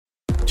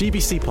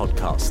GBC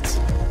Podcasts.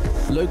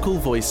 Local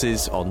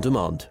voices on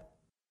demand.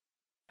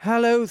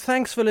 Hello,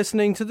 thanks for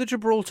listening to the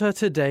Gibraltar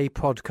Today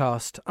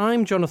podcast.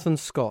 I'm Jonathan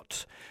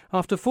Scott.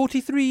 After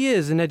 43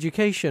 years in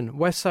education,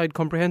 Westside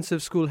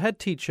Comprehensive School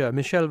headteacher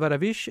Michelle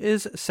Varavish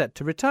is set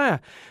to retire.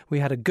 We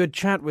had a good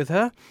chat with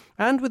her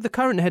and with the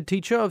current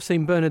headteacher of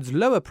St Bernard's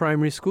Lower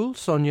Primary School,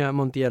 Sonia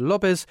Montiel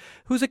Lopez,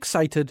 who's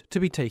excited to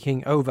be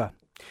taking over.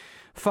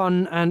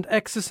 Fun and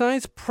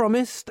exercise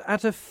promised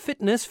at a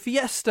fitness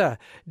fiesta.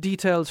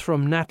 Details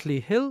from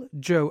Natalie Hill,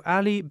 Joe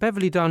Alley,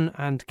 Beverly Dunn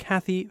and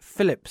Kathy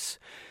Phillips.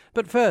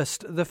 But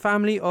first, the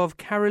family of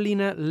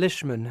Carolina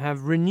Lishman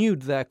have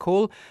renewed their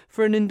call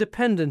for an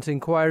independent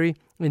inquiry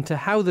into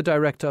how the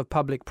Director of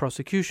Public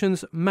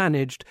Prosecutions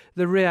managed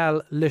the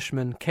Real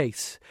Lishman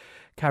case.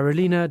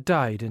 Carolina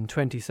died in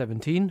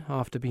 2017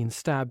 after being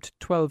stabbed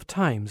 12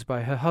 times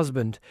by her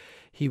husband.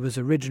 He was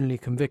originally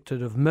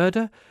convicted of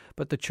murder,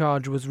 but the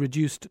charge was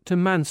reduced to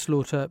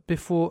manslaughter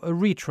before a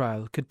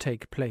retrial could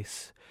take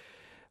place.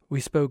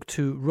 We spoke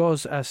to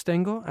Ros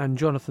Astengo and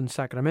Jonathan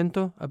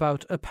Sacramento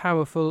about a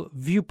powerful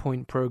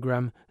viewpoint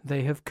program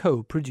they have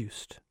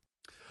co-produced.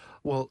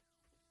 Well,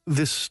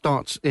 this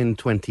starts in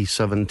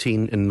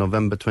 2017, in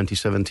November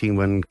 2017,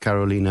 when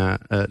Carolina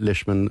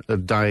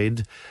Lishman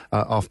died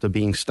after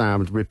being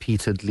stabbed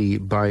repeatedly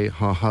by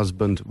her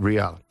husband,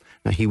 Real.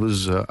 Now, he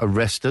was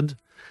arrested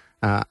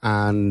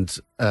and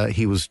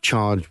he was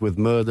charged with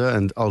murder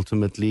and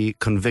ultimately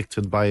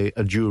convicted by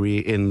a jury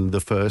in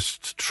the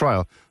first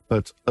trial.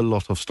 But a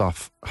lot of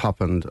stuff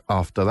happened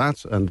after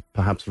that, and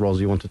perhaps,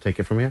 Ros, you want to take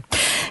it from here?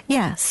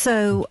 Yeah,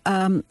 so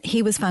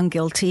he was found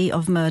guilty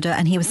of murder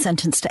and he was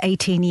sentenced to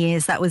 18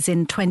 years. That was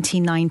in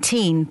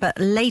 2019. But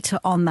later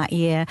on that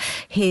year,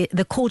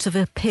 the Court of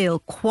Appeal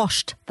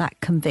quashed that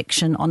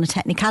conviction on a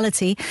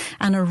technicality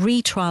and a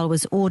retrial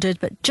was ordered.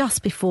 But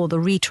just before the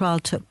retrial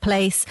took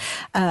place,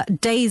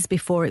 days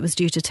before it was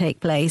due to take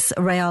place,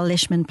 Real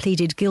Lishman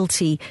pleaded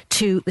guilty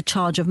to the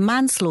charge of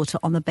manslaughter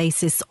on the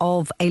basis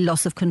of a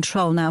loss of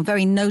control. Now,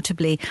 very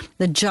notably,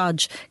 the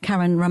judge,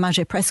 Karen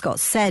Ramage-Prescott,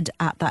 said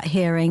at that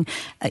hearing,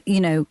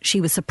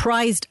 she was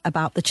surprised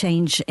about the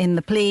change in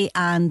the plea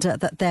and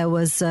that there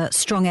was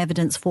strong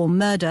evidence for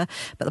murder.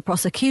 But the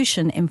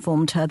prosecution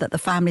informed her that the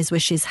family's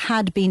wishes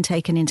had been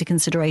taken into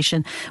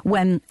consideration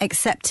when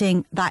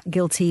accepting that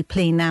guilty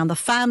plea. Now, the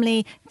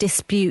family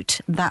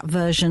dispute that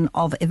version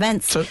of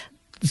events. So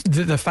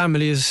the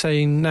family is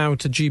saying now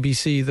to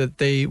GBC that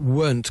they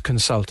weren't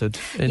consulted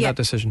in that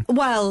decision.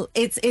 Well,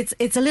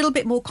 it's a little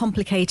bit more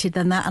complicated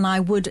than that, and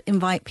I would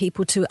invite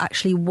people to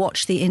actually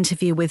watch the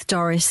interview with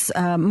Doris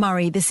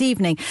Murray this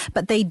evening.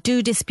 But they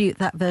do dispute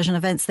that version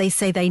of events. They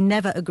say they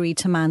never agreed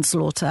to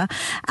manslaughter,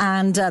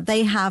 and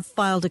they have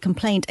filed a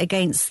complaint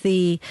against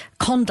the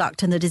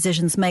conduct and the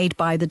decisions made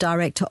by the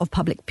Director of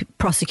Public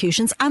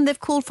Prosecutions, and they've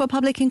called for a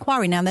public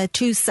inquiry. Now, they're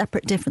two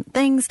separate different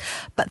things,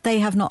 but they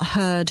have not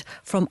heard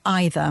from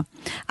either.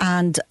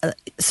 And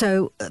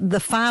so the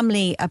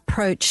family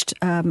approached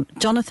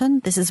Jonathan.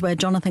 This is where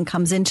Jonathan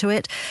comes into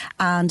it,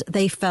 and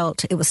they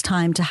felt it was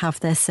time to have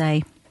their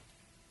say.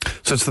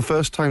 So it's the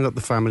first time that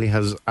the family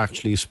has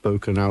actually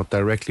spoken out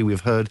directly.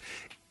 We've heard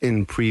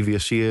in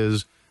previous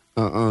years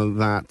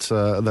that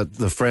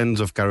the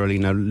Friends of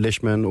Carolina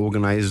Lishman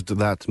organized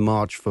that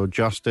March for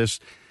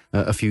Justice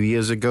a few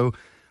years ago.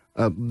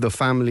 The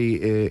family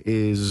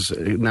is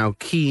now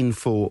keen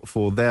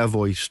for their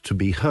voice to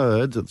be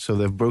heard, so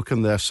they've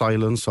broken their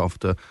silence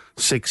after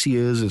 6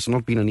 years. It's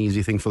not been an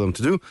easy thing for them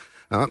to do.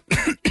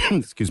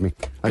 Excuse me.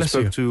 I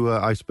spoke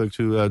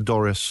to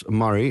Doris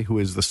Murray, who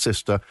is the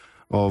sister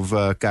of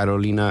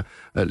Carolina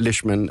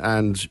Lishman,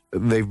 and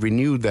they've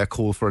renewed their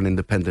call for an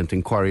independent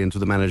inquiry into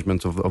the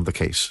management of the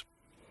case.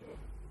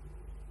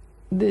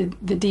 The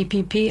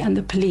DPP and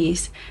the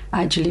police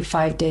actually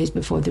 5 days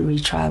before the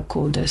retrial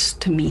called us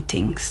to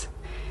meetings.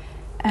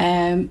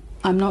 I'm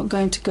not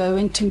going to go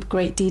into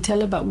great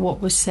detail about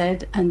what was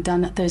said and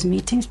done at those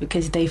meetings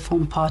because they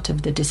form part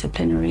of the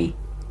disciplinary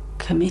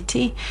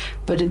committee,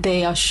 but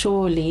they are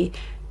surely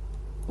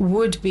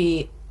would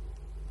be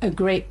a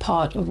great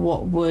part of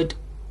what would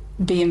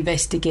be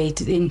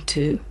investigated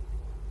into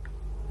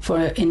for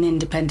an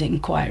independent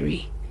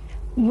inquiry.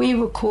 We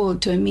were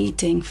called to a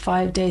meeting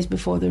 5 days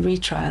before the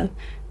retrial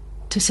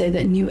to say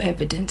that new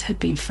evidence had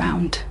been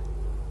found.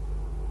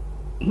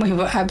 We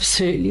were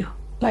absolutely,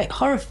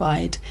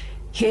 horrified.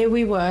 Here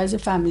we were as a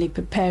family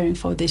preparing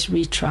for this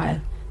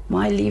retrial.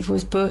 My leave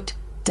was booked.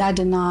 Dad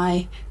and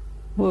I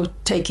were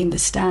taking the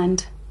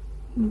stand.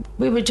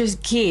 We were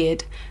just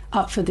geared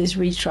up for this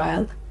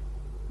retrial.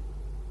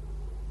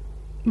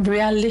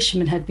 Real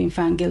Lishman had been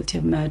found guilty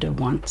of murder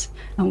once,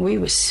 and we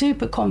were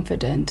super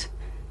confident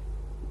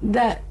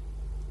that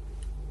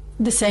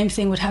the same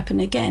thing would happen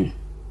again.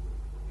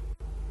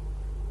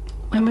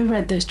 When we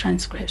read those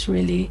transcripts,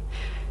 really,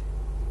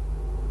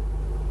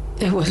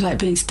 it was like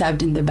being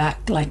stabbed in the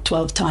back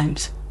 12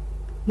 times.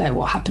 Like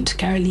what happened to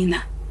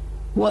Carolina.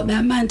 What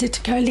that man did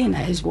to Carolina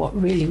is what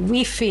really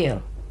we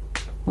feel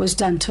was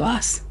done to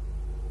us.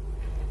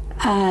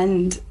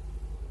 And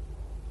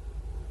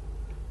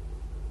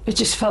it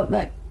just felt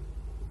that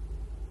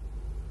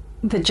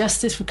the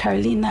justice for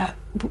Carolina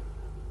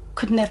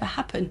could never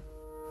happen.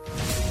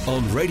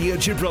 On Radio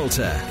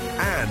Gibraltar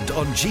and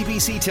on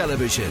GBC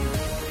Television,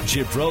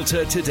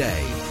 Gibraltar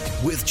Today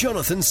with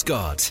Jonathan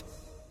Scott.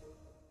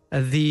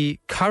 The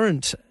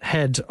current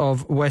head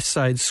of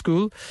Westside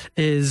School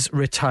is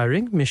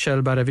retiring.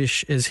 Michelle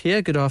Baravish is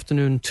here. Good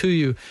afternoon to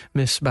you,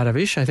 Miss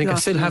Baravish. I think I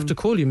still have to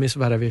call you Miss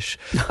Baravish,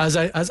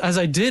 as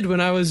I did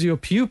when I was your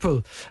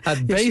pupil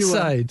at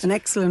Bayside. An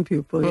excellent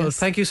pupil, Well, yes.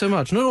 thank you so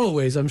much. Not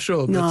always, I'm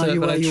sure,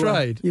 but I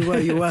tried. You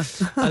were.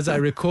 As I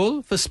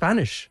recall, for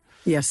Spanish.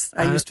 Yes,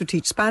 I used to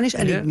teach Spanish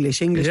and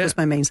English. English was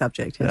my main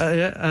subject,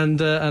 yes.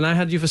 And I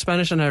had you for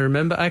Spanish, and I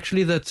remember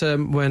actually that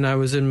when I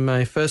was in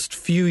my first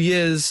few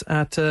years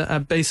at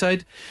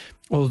Bayside,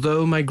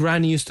 although my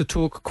granny used to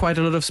talk quite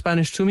a lot of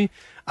Spanish to me,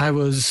 I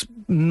was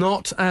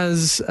not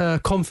as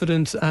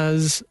confident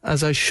as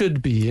I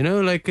should be,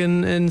 like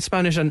in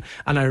Spanish. And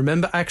I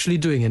remember actually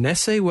doing an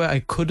essay where I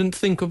couldn't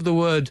think of the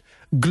word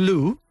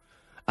glue,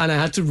 and I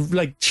had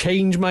to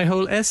change my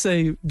whole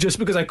essay just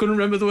because I couldn't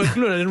remember the word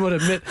glue. I didn't want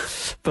to admit,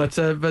 but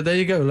there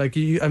you go.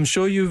 I'm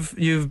sure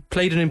you've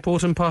played an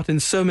important part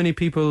in so many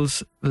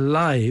people's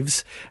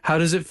lives. How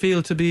does it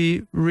feel to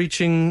be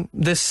reaching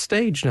this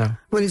stage now?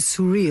 Well, it's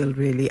surreal,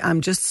 really. I'm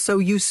just so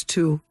used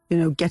to,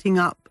 getting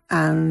up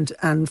and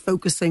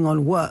focusing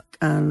on work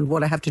and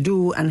what I have to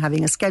do and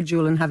having a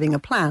schedule and having a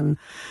plan,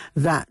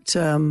 that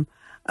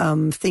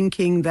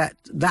thinking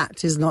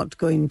that is not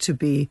going to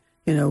be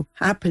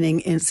happening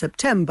in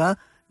September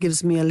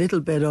gives me a little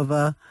bit of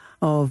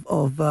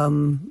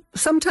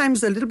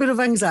sometimes a little bit of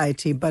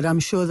anxiety, but I'm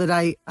sure that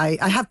I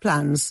have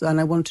plans and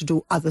I want to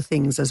do other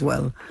things as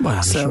well.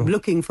 Well, so I'm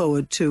looking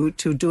forward to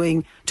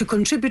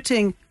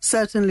contributing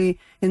certainly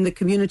in the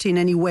community in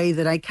any way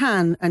that I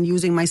can, and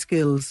using my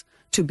skills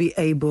to be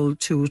able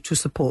to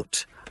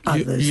support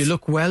others. You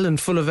look well and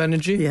full of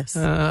energy. Yes.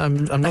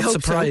 I'm not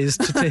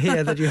surprised to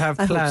hear that you have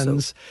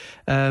plans.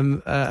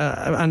 So.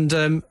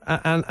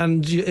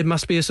 It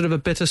must be a sort of a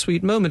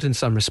bittersweet moment in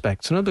some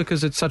respects,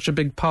 because it's such a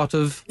big part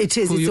of it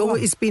is.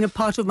 It's been a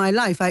part of my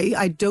life.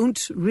 I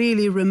don't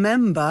really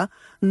remember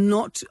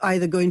not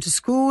either going to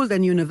school,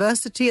 then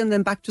university, and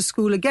then back to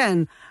school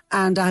again.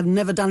 And I've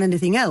never done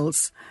anything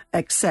else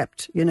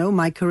except,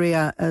 my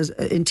career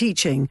in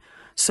teaching.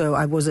 So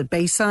I was at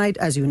Bayside,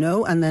 as you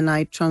know, and then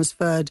I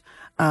transferred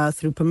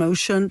through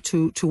promotion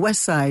to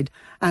Westside.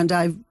 And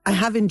I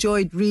have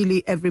enjoyed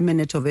really every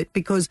minute of it,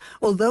 because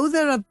although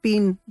there have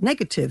been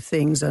negative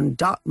things and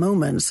dark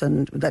moments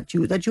and that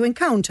you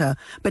encounter,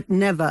 but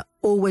never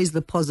always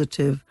the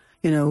positive,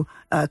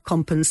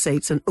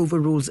 compensates and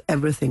overrules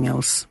everything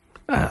else.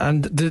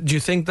 And do you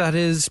think that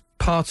is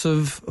part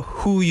of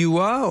who you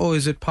are, or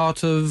is it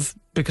part of,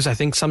 because I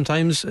think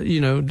sometimes,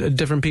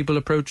 different people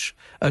approach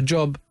a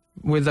job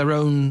with their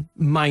own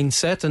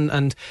mindset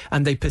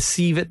and they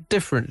perceive it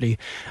differently.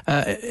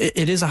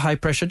 It is a high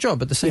pressure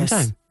job at the same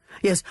time.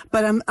 Yes,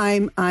 but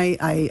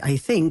I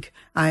think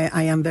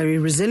I am very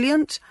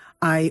resilient.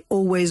 I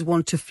always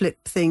want to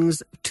flip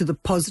things to the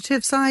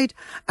positive side,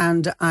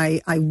 and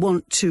I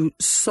want to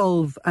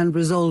solve and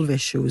resolve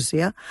issues,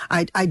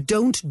 I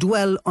don't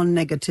dwell on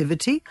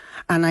negativity,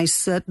 and I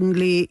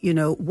certainly,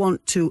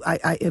 want to,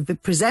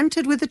 if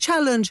presented with a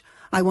challenge,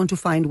 I want to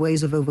find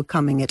ways of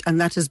overcoming it, and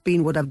that has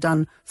been what I've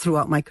done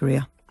throughout my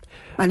career.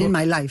 And in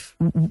my life.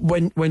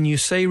 When you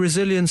say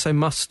resilience, I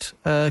must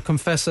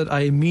confess that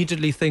I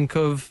immediately think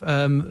of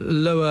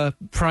lower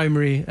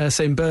primary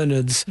St.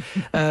 Bernard's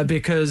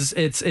because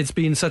it's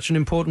been such an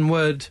important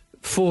word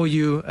for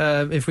you.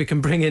 If we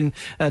can bring in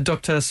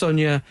Dr.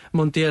 Sonia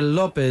Montiel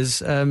Lopez,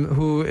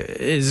 who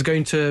is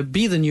going to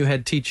be the new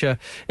head teacher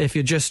if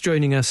you're just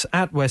joining us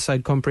at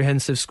Westside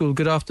Comprehensive School.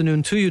 Good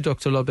afternoon to you,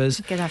 Dr.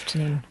 Lopez. Good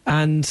afternoon.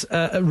 And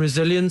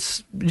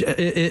resilience,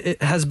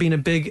 it has been a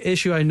big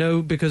issue, I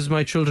know, because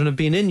my children have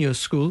been in your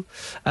school,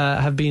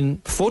 have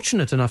been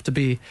fortunate enough to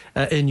be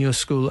in your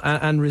school.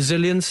 And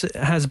resilience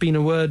has been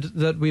a word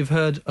that we've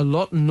heard a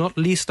lot, not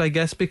least, I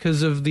guess,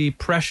 because of the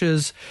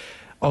pressures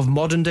of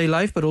modern day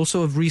life, but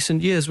also of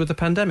recent years with the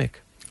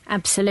pandemic.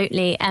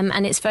 Absolutely.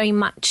 And it's very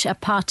much a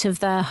part of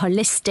the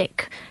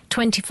holistic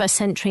 21st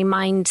century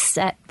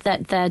mindset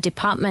that the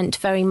department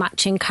very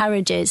much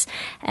encourages.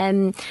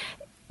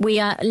 We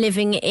are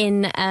living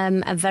in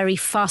a very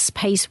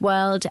fast-paced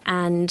world,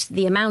 and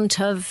the amount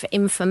of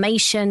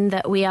information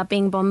that we are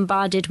being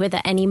bombarded with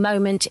at any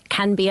moment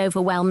can be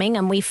overwhelming.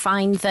 And we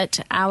find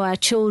that our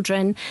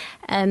children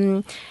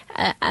are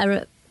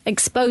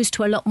exposed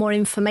to a lot more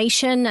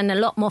information and a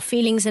lot more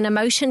feelings and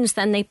emotions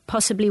than they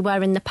possibly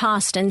were in the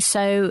past. And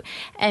so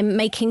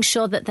making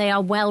sure that they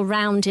are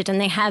well-rounded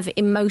and they have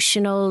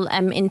emotional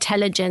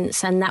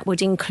intelligence, and that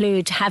would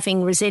include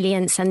having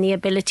resilience and the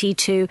ability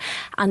to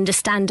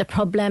understand a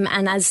problem.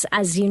 And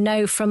as you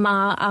know from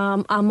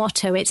our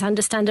motto, it's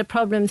understand a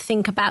problem,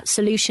 think about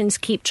solutions,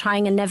 keep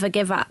trying and never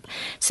give up.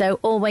 So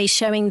always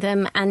showing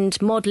them and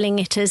modelling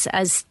it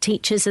as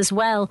teachers as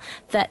well,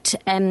 that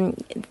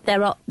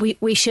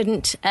we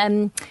shouldn't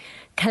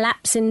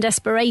collapse in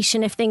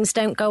desperation if things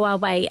don't go our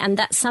way. And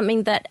that's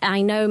something that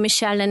I know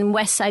Michelle and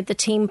Westside, the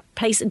team,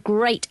 place a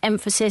great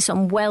emphasis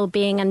on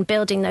well-being and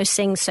building those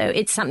things. So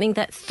it's something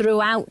that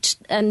throughout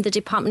the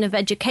Department of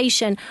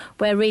Education,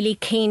 we're really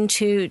keen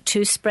to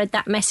spread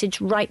that message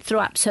right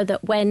throughout, so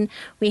that when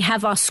we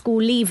have our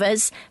school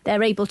leavers,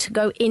 they're able to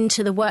go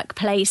into the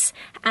workplace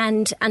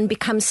and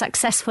become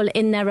successful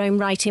in their own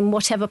right in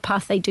whatever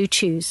path they do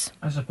choose.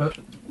 I suppose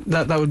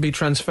that would be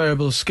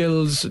transferable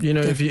skills. You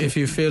know, if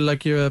you feel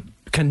like you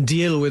can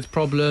deal with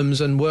problems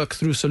and work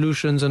through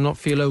solutions and not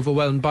feel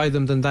overwhelmed by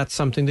them, then that's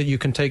something that you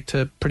can take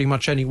to pretty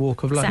much any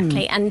walk of life.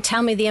 Exactly. And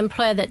tell me the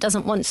employer that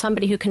doesn't want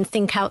somebody who can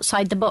think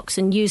outside the box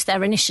and use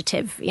their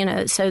initiative, you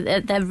know. So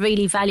they're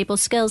really valuable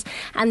skills,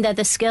 and they're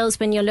the skills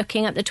when you're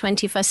looking at the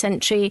 21st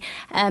century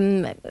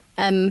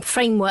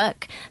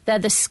framework. They're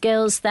the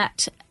skills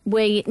that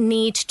we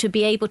need to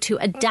be able to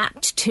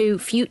adapt to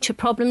future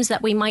problems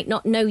that we might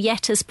not know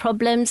yet as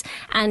problems,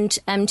 and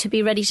to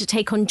be ready to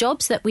take on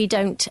jobs that we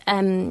don't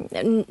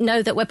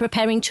know that we're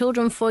preparing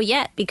children for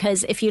yet.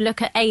 Because if you look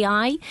at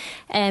AI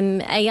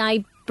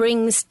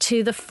brings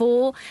to the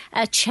fore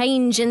a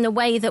change in the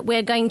way that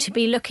we're going to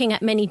be looking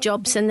at many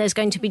jobs, and there's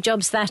going to be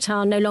jobs that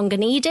are no longer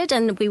needed,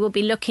 and we will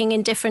be looking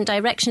in different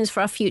directions for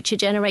our future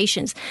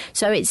generations.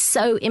 So it's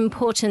so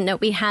important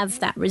that we have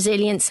that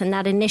resilience and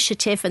that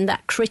initiative and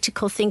that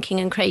critical thinking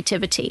and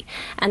creativity.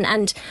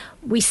 And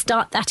we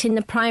start that in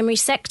the primary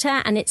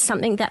sector, and it's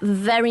something that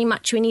very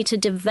much we need to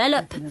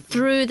develop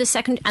through the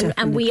second,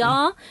 and we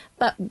are,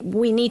 but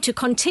we need to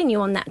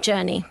continue on that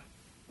journey.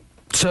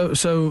 So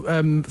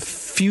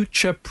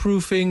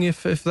future-proofing,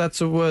 if that's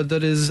a word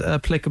that is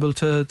applicable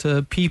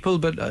to people,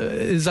 but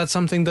is that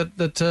something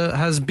that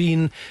has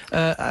been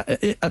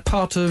a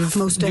part of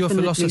your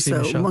philosophy,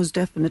 Michelle? Most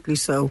definitely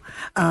so.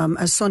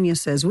 As Sonia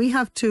says, we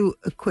have to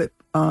equip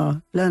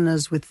our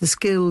learners with the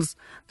skills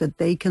that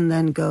they can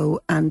then go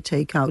and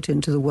take out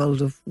into the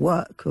world of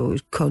work, or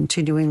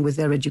continuing with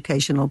their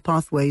educational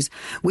pathways.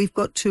 We've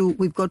got to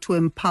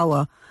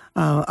empower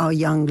our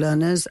young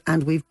learners,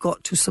 and we've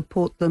got to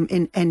support them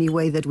in any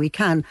way that we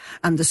can.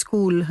 And the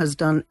school has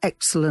done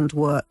excellent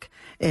work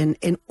in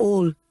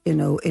all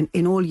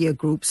year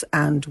groups,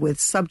 and with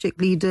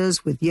subject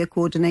leaders, with year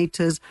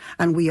coordinators,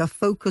 and we are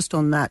focused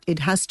on that. It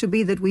has to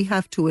be that we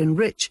have to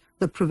enrich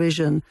the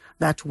provision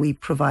that we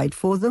provide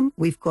for them.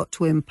 We've got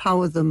to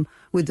empower them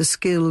with the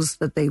skills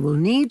that they will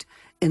need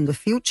in the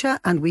future,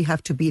 and we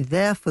have to be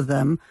there for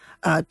them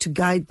to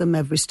guide them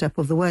every step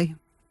of the way.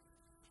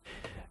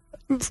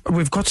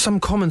 We've got some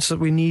comments that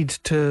we need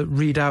to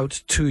read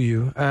out to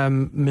you,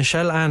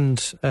 Michelle and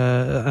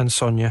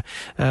Sonia,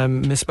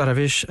 Miss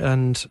Baravish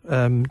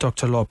and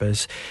Dr.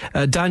 Lopez.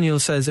 Daniel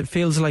says, it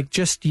feels like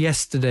just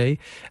yesterday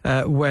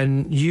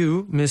when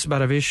you, Miss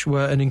Baravish,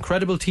 were an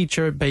incredible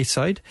teacher at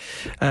Bayside.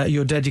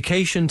 Your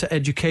dedication to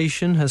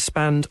education has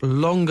spanned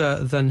longer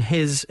than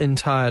his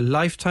entire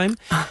lifetime.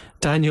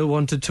 Daniel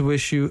wanted to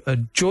wish you a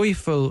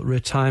joyful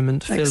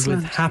retirement filled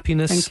with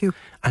happiness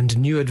and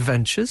new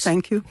adventures.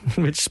 Thank you.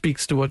 Which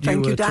speaks to what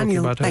you were talking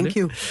about earlier. Thank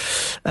you.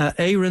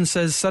 Aaron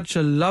says, such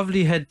a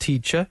lovely head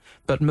teacher,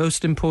 but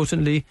most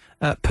importantly,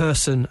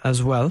 person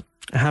as well.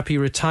 A happy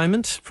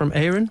retirement from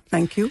Aaron.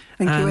 Thank you.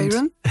 Thank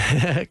you,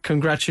 Aaron.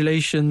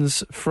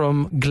 Congratulations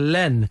from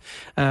Glenn,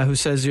 who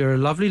says you're a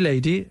lovely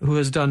lady who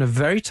has done a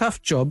very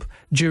tough job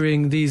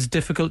during these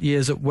difficult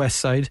years at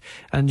Westside,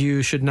 and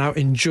you should now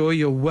enjoy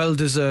your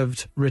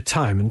well-deserved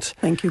retirement.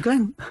 Thank you,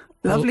 Glenn.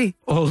 Lovely.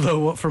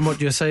 Although, from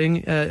what you're saying,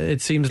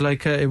 it seems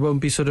like it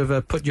won't be sort of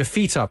a put your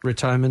feet up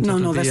retirement.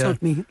 No, that's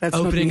not me. That's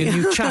opening not me. a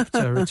new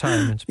chapter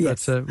retirement.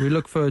 Yes. But we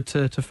look forward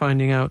to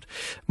finding out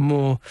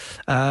more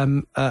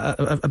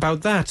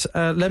about that.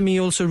 Let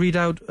me also read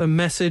out a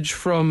message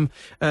from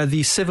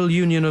the Civil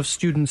Union of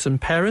Students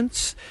and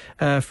Parents,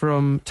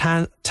 from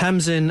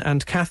Tamsin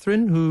and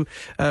Catherine, who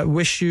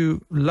wish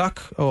you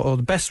luck, or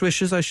the best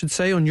wishes, I should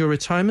say, on your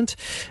retirement.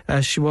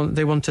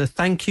 They want to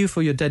thank you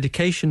for your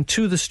dedication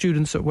to the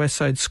students at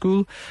Westside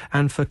School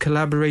and for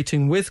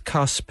collaborating with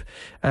CUSP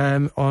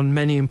on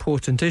many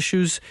important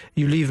issues.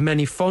 You leave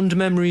many fond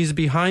memories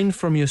behind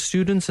from your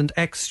students and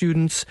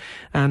ex-students,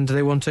 and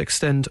they want to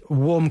extend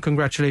warm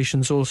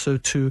congratulations also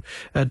to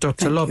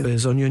Dr.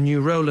 Lopez on your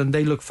new role, and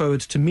they look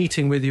forward to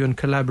meeting with you and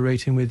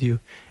collaborating with you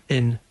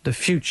in the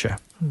future.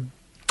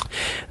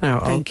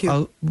 Now,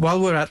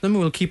 while we're at them,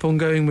 we'll keep on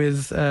going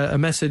with a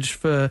message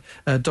for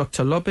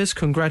Dr. Lopez.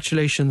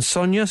 Congratulations,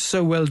 Sonia.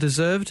 So well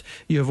deserved.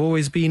 You have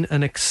always been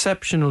an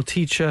exceptional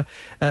teacher,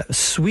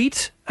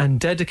 sweet and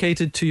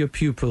dedicated to your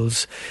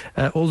pupils.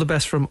 All the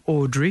best from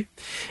Audrey.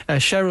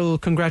 Cheryl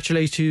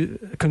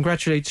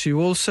congratulates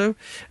you also.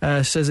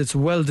 Says it's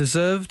well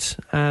deserved.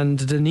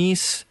 And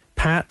Denise,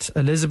 Pat,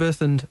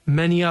 Elizabeth and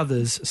many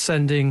others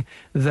sending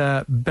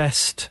their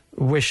best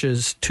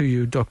wishes to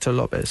you, Dr.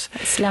 Lopez.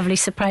 It's a lovely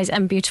surprise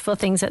and beautiful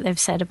things that they've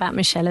said about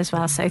Michelle as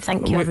well, so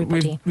thank you,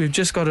 everybody. We've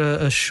just got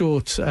a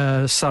short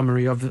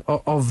summary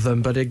of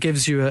them, but it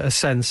gives you a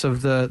sense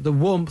of the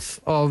warmth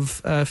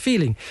of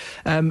feeling.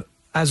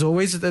 as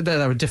always,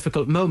 there are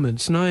difficult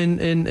moments, no,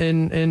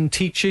 in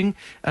teaching,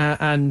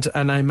 and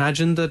I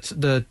imagine that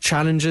the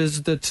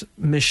challenges that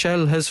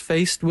Michelle has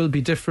faced will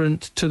be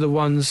different to the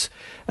ones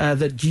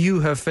that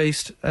you have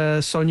faced,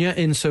 Sonia,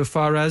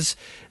 insofar as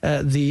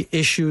the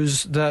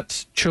issues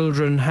that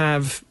children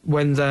have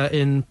when they're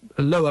in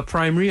lower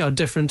primary are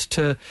different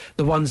to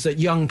the ones that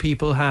young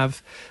people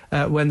have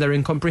when they're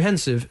in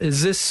comprehensive.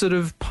 Is this sort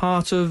of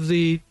part of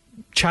the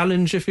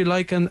challenge, if you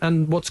like,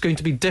 and what's going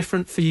to be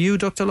different for you,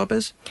 Dr.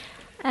 Lopez?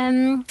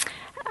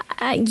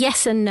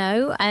 Yes and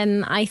no.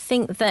 I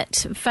think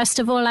that, first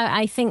of all,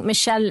 I think,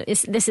 Michelle,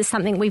 this is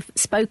something we've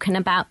spoken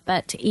about,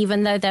 but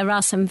even though there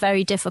are some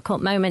very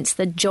difficult moments,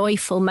 the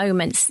joyful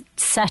moments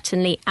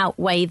certainly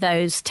outweigh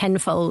those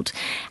tenfold.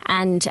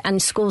 And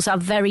schools are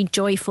very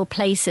joyful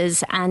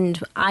places, and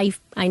I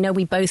know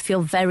we both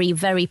feel very,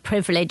 very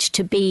privileged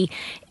to be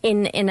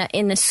in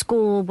a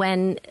school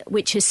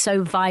which is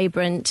so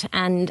vibrant,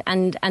 and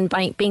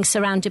by being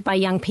surrounded by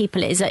young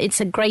people,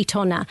 it's a great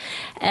honour.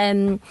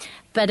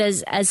 But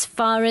as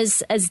far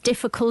as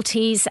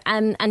difficulties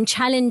and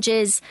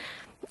challenges,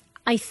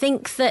 I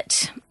think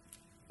that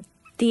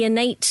the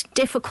innate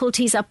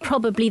difficulties are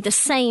probably the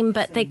same,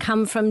 but they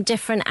come from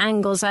different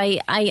angles.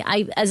 I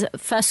as a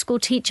first school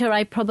teacher,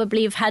 I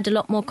probably have had a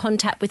lot more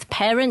contact with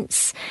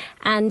parents,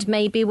 and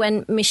maybe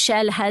when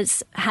Michelle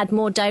has had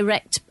more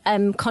direct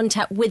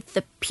contact with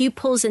the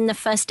pupils in the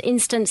first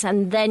instance,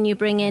 and then you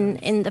bring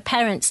in the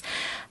parents.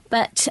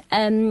 But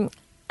I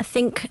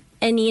think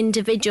any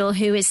individual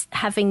who is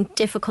having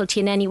difficulty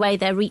in any way,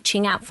 they're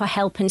reaching out for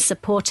help and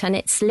support, and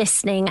it's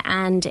listening,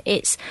 and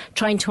it's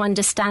trying to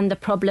understand the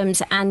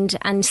problems and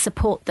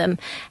support them.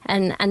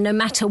 And no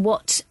matter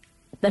what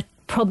the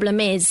problem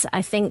is,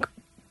 I think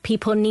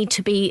people need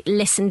to be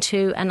listened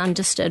to and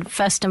understood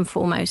first and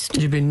foremost.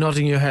 You've been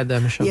nodding your head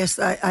there, Michelle. Yes,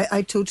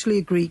 I totally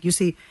agree. You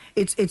see,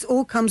 it's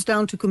all comes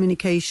down to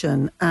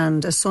communication,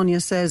 and as Sonia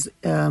says,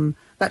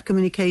 that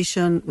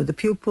communication with the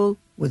pupil,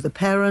 with the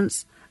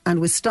parents, and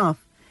with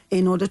staff,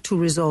 in order to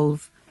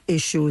resolve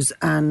issues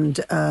and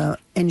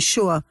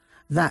ensure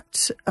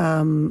that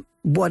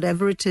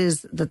whatever it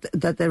is,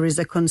 that there is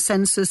a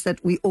consensus,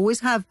 that we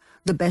always have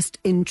the best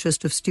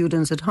interest of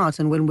students at heart.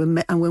 And when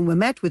we're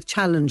met with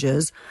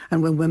challenges,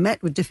 and when we're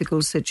met with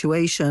difficult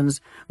situations,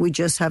 we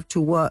just have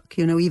to work,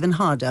 even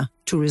harder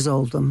to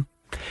resolve them.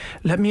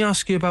 Let me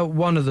ask you about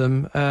one of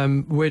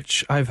them,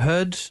 which I've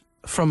heard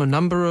from a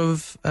number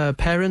of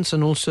parents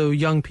and also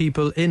young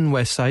people in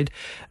Westside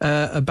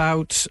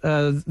about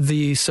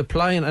the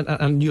supply,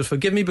 and you'll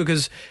forgive me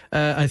because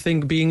I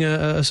think being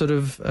a sort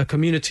of a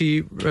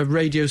community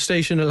radio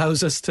station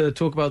allows us to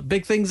talk about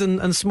big things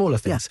and smaller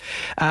things.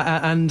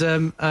 Yeah.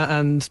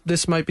 And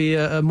this might be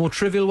a more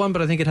trivial one,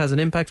 but I think it has an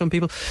impact on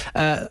people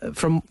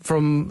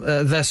from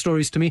their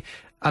stories to me.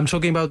 I'm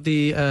talking about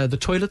the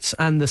toilets,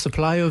 and the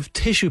supply of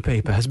tissue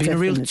paper has been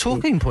Definitely. a real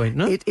talking point,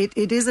 no?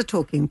 It is a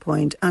talking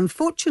point.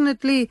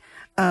 Unfortunately,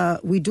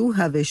 we do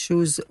have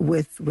issues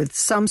with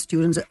some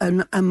students,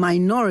 a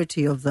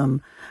minority of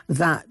them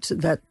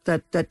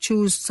that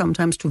choose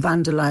sometimes to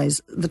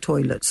vandalize the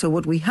toilet. So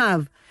what we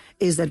have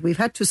is that we've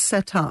had to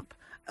set up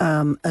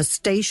a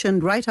station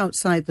right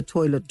outside the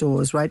toilet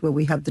doors, right, where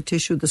we have the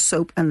tissue, the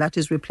soap, and that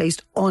is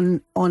replaced on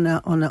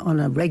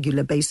a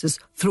regular basis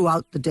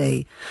throughout the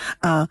day.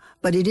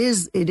 But it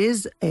is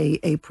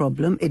a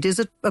problem. It is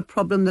a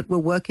problem that we're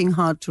working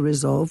hard to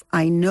resolve.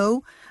 I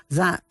know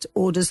that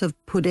orders have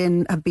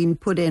been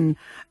put in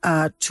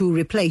to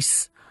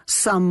replace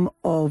some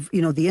of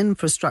the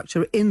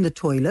infrastructure in the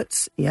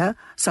toilets,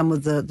 some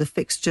of the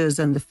fixtures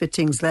and the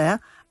fittings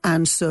there,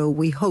 and so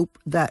we hope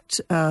that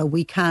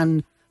we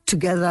can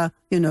together,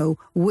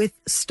 with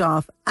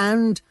staff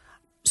and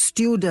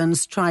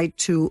students, try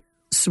to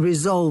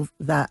resolve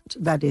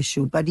that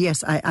issue. But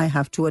yes, I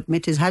have to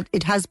admit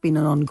it has been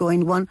an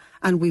ongoing one,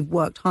 and we've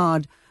worked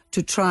hard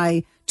to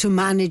try to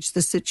manage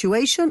the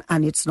situation,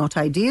 and it's not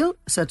ideal,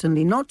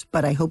 certainly not,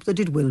 but I hope that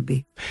it will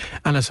be.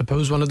 And I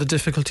suppose one of the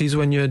difficulties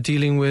when you're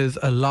dealing with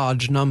a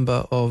large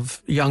number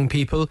of young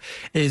people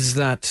is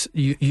that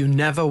you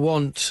never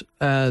want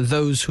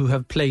those who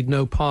have played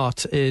no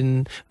part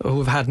who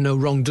have had no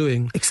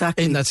wrongdoing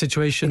in that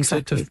situation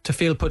to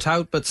feel put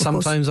out, but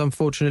sometimes,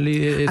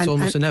 unfortunately, it's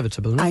almost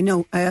inevitable. No? I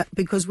know,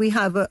 because we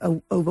have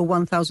over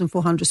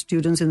 1,400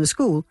 students in the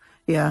school.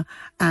 Yeah,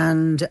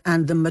 and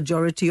the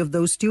majority of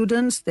those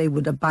students, they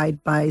would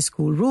abide by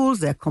school rules.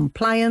 They're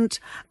compliant,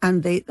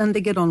 and they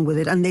get on with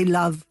it, and they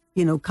love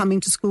coming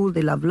to school.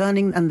 They love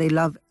learning, and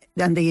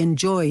they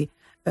enjoy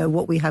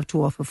what we have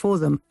to offer for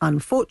them.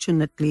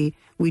 Unfortunately,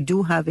 we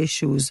do have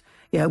issues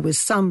with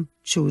some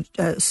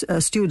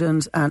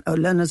students and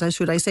learners,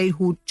 should I say,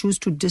 who choose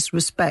to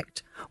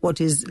disrespect what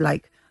is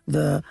like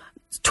the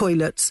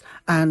toilets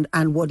and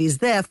what is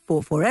there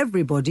for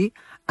everybody.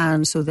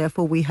 And so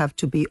therefore we have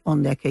to be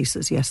on their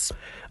cases, yes.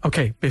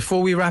 Okay,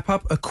 before we wrap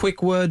up, a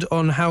quick word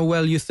on how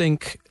well you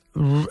think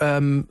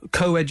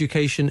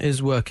co-education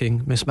is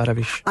working, Miss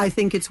Baravish? I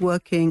think it's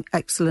working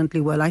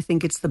excellently well. I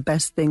think it's the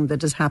best thing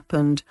that has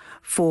happened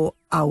for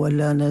our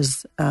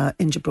learners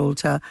in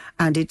Gibraltar,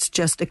 and it's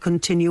just a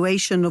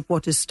continuation of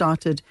what is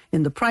started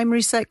in the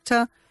primary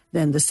sector,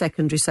 then the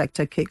secondary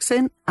sector kicks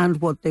in,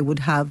 and what they would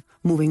have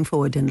moving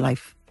forward in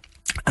life.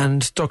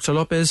 And Dr.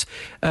 Lopez,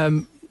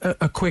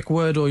 a quick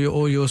word or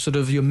your sort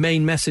of your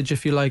main message,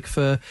 if you like,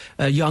 for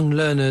young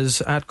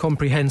learners at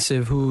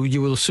Comprehensive who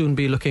you will soon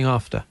be looking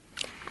after.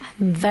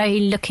 I'm very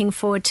looking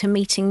forward to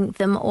meeting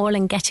them all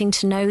and getting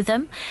to know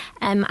them,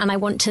 and I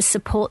want to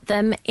support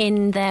them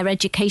in their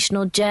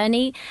educational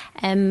journey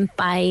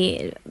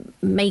by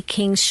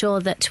making sure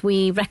that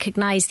we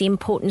recognise the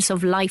importance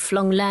of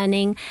lifelong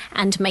learning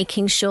and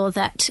making sure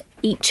that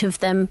each of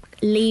them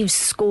leaves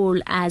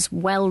school as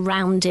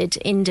well-rounded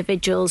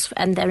individuals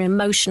and their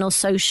emotional,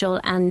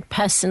 social and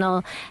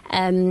personal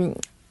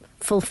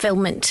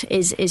fulfilment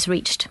is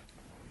reached.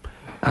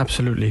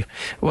 Absolutely.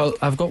 Well,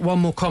 I've got one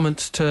more comment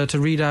to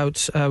read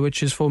out,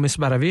 which is for Miss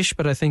Baravish,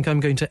 but I think I'm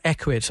going to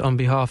echo it on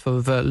behalf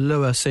of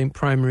Lower St.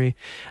 Primary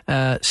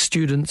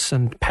students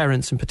and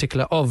parents in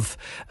particular of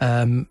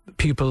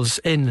pupils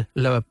in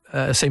Lower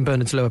St.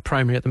 Bernard's Lower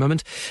Primary at the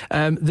moment.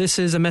 This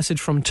is a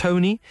message from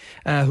Tony,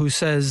 who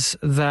says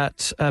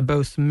that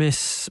both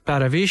Miss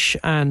Baravish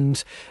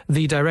and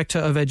the Director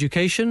of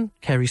Education,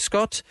 Kerry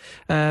Scott,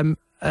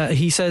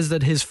 he says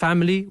that his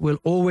family will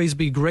always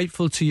be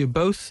grateful to you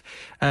both.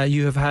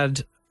 You have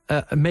had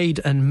made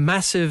a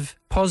massive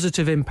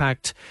positive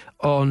impact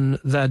on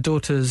their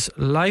daughter's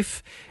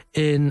life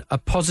in a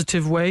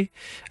positive way.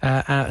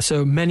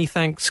 So many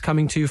thanks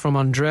coming to you from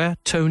Andrea,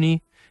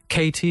 Tony,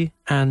 Katie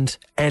and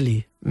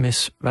Ellie,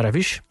 Miss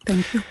Baravish.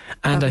 Thank you.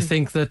 And I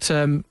think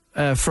that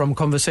from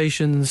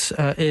conversations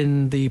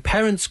in the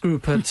parents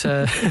group at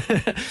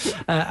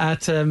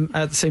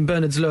St.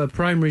 Bernard's Lower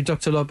Primary,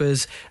 Dr.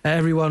 Lopez,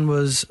 everyone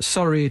was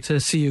sorry to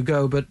see you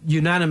go, but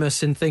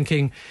unanimous in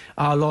thinking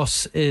our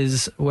loss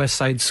is West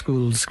Side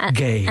School's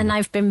gain. And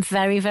I've been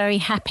very, very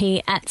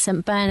happy at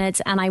St.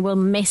 Bernard's, and I will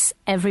miss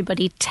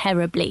everybody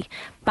terribly.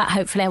 But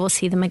hopefully I will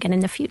see them again in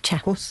the future.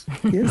 Of course.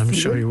 Yes, I'm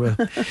sure you will.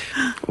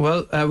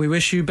 Well, we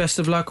wish you best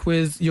of luck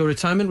with your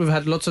retirement. We've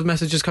had lots of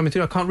messages coming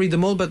through. I can't read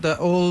them all, but they're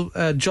all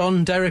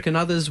John, Derek and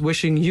others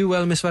wishing you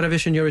well, Miss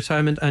Baravish, in your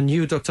retirement, and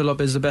you, Dr.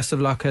 Lopez, the best of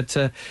luck at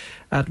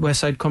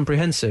Westside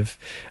Comprehensive.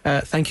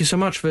 Thank you so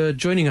much for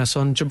joining us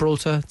on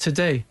Gibraltar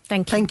Today.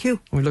 Thank you. Thank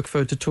you. We look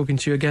forward to talking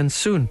to you again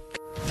soon.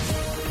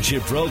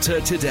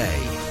 Gibraltar Today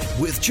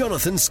with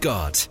Jonathan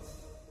Scott.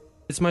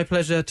 It's my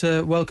pleasure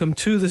to welcome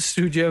to the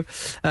studio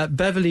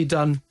Beverly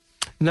Dunn,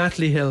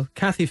 Natalie Hill,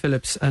 Kathy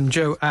Phillips and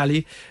Joe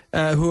Alley,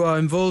 who are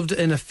involved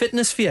in a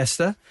fitness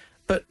fiesta,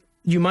 but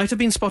you might have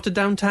been spotted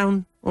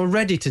downtown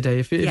already today.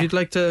 If you'd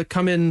like to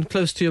come in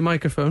close to your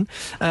microphone.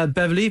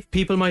 Beverly,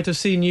 people might have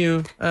seen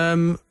you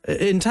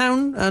in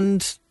town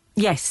and...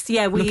 Yes,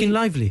 yeah, looking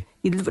lively.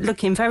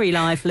 Looking very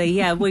lively,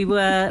 yeah.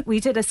 We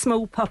did a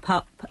small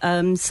pop-up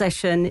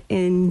session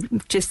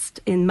in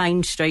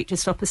Main Street,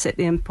 just opposite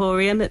the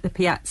Emporium at the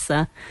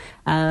Piazza,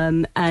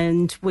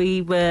 and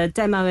we were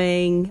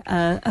demoing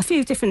a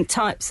few different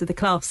types of the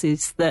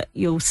classes that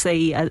you'll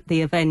see at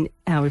the event,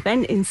 our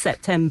event in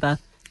September,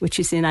 which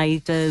is in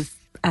aid of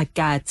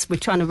GADS. We're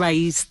trying to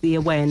raise the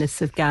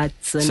awareness of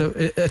GADS. And so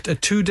a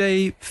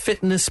 2-day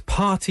fitness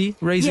party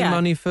raising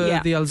money for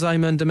the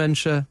Alzheimer and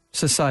Dementia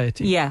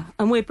Society. Yeah,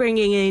 and we're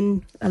bringing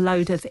in a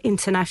load of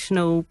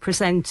international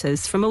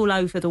presenters from all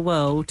over the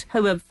world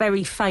who are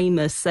very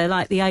famous. They're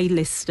like the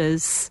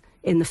A-listers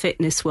in the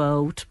fitness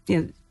world. You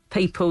know,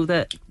 people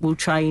that will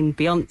train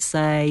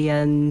Beyonce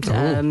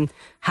and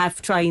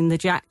have trained the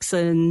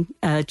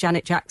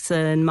Janet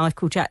Jackson,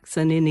 Michael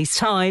Jackson in his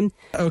time.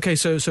 Okay,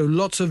 so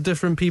lots of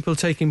different people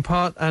taking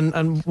part,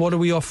 and what are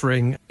we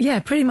offering? Yeah,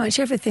 pretty much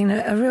everything,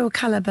 a real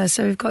calibre.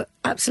 So we've got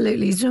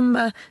absolutely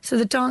Zumba. So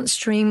the dance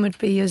stream would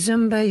be your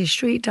Zumba, your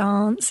street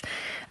dance,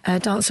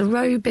 dance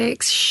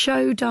aerobics,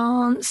 show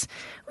dance,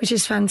 which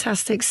is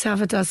fantastic.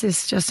 Sava does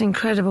this just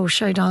incredible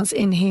show dance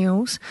in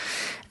heels.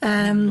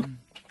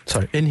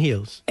 Sorry, in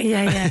heels.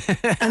 Yeah.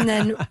 And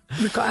then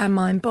we've got our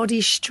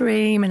mind-body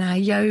stream and our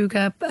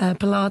yoga,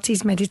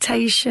 Pilates,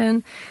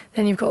 meditation.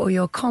 Then you've got all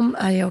your kind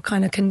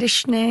of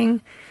conditioning,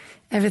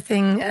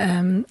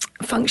 everything,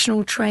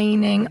 functional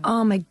training,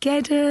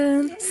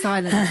 Armageddon.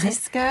 Silent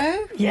disco.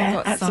 Yeah, We've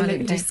got absolutely.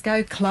 silent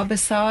disco,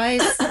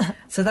 clubber-size.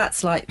 So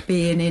that's like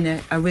being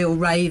in a real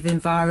rave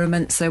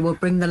environment. So we'll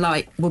bring the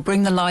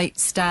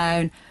lights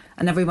down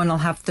and everyone will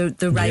have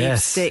the rave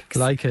sticks.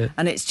 Like it.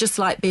 And it's just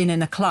like being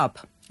in a club.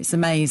 It's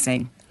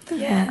amazing.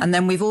 Yeah. And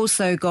then we've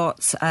also got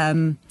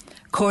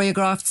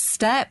choreographed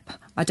step.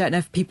 I don't know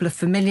if people are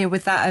familiar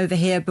with that over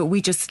here, but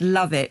we just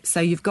love it.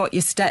 So you've got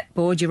your step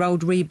board, your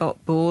old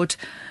Reebok board,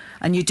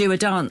 and you do a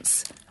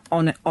dance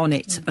on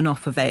it and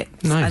off of it.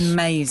 Nice.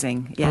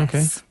 Amazing, yes.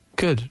 Okay.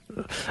 Good.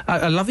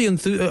 I love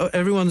the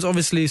everyone's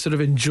obviously sort of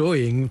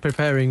enjoying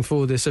preparing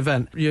for this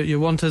event. You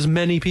want as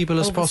many people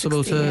as Over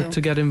possible 60,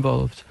 to get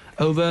involved.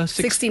 over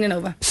 16 and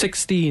over.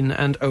 16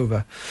 and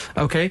over.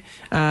 Okay.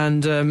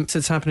 And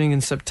it's happening in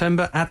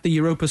September at the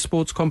Europa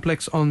Sports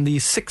Complex on the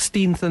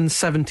 16th and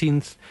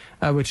 17th,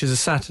 which is a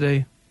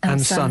Saturday and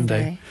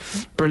Sunday.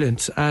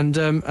 Brilliant.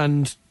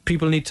 And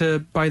people need to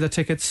buy their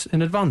tickets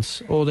in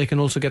advance, or they can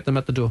also get them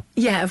at the door.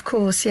 Yeah, of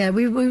course. Yeah,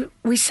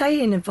 we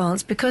say in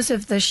advance because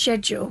of the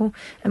schedule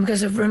and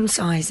because of room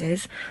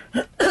sizes.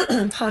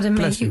 Pardon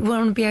me. You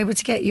want to be able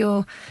to get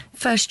your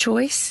first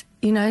choice,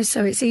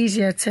 so it's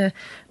easier to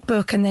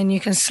book and then you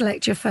can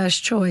select your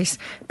first choice.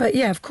 But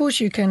yeah, of course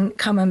you can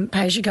come and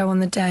pay as you go on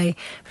the day.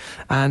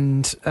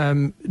 And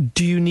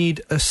do you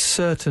need a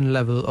certain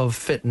level of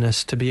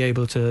fitness to be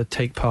able to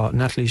take part?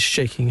 Natalie's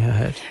shaking her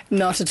head.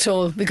 Not at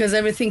all, because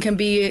everything can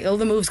be, all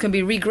the moves can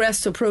be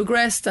regressed or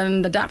progressed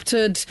and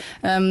adapted.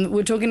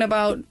 We're talking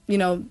about,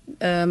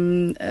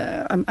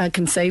 I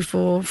can say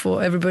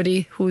for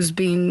everybody who's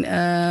been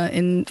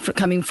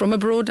coming from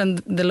abroad and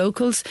the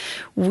locals,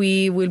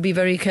 we will be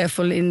very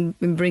careful in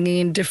bringing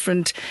in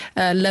different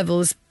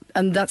levels,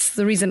 and that's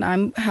the reason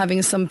I'm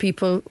having some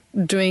people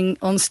doing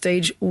on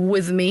stage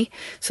with me,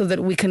 so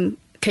that we can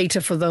cater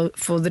for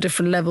the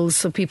different levels,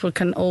 so people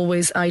can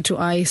always eye to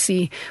eye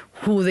see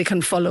who they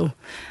can follow.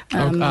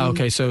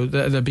 Okay, so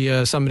there'll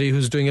be somebody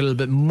who's doing a little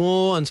bit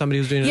more and somebody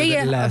who's doing a little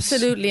bit less.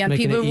 Absolutely, and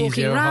people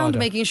walking around,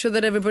 making sure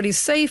that everybody's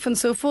safe and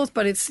so forth.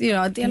 But it's,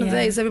 at the end of the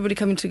day, it's everybody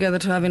coming together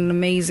to have an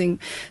amazing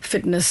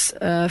fitness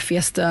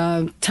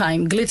fiesta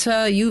time. Glitter,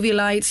 UV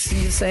lights,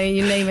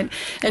 you name it,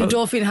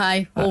 endorphin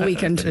high all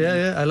weekend.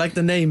 Yeah, I like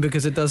the name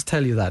because it does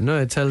tell you that. No,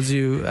 it tells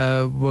you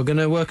we're going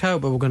to work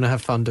out, but we're going to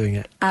have fun doing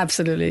it.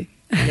 Absolutely.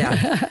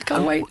 Yeah.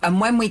 Can't wait. And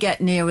when we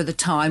get nearer the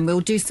time, we'll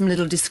do some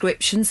little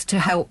descriptions to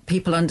help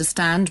people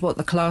understand what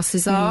the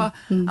classes are.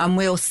 And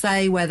we'll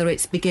say whether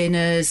it's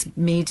beginners,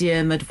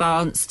 medium,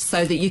 advanced,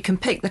 so that you can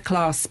pick the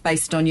class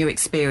based on your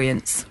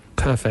experience.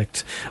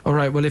 Perfect. All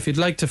right, well, if you'd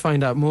like to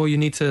find out more, you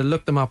need to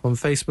look them up on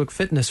Facebook,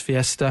 Fitness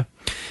Fiesta.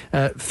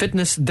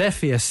 Fitness de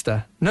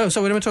Fiesta. No,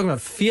 so what am I talking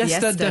about?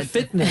 Fiesta de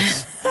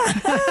Fitness.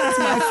 That's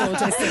my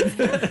fault, I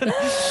think.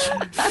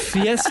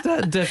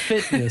 Fiesta de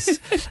Fitness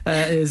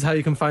is how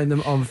you can find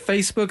them on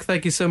Facebook.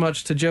 Thank you so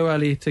much to Joe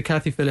Ali, to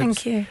Kathy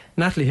Phillips, Thank you.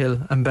 Natalie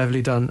Hill and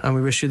Beverly Dunn, and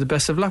we wish you the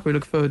best of luck. We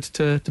look forward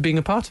to being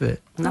a part of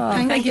it.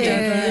 Thank you.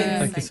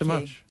 Thank you so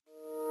much.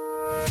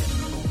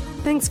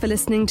 Thanks for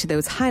listening to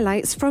those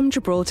highlights from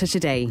Gibraltar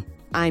Today.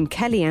 I'm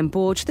Kelly Ann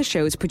Borge, the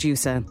show's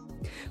producer.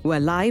 We're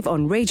live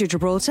on Radio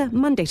Gibraltar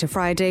Monday to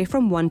Friday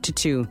from 1 to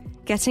 2,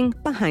 getting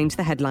behind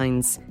the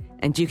headlines.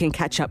 And you can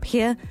catch up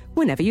here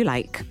whenever you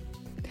like.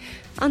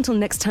 Until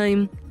next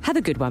time, have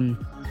a good one.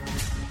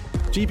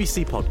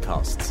 GBC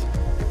Podcasts.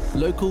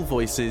 Local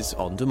voices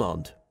on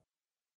demand.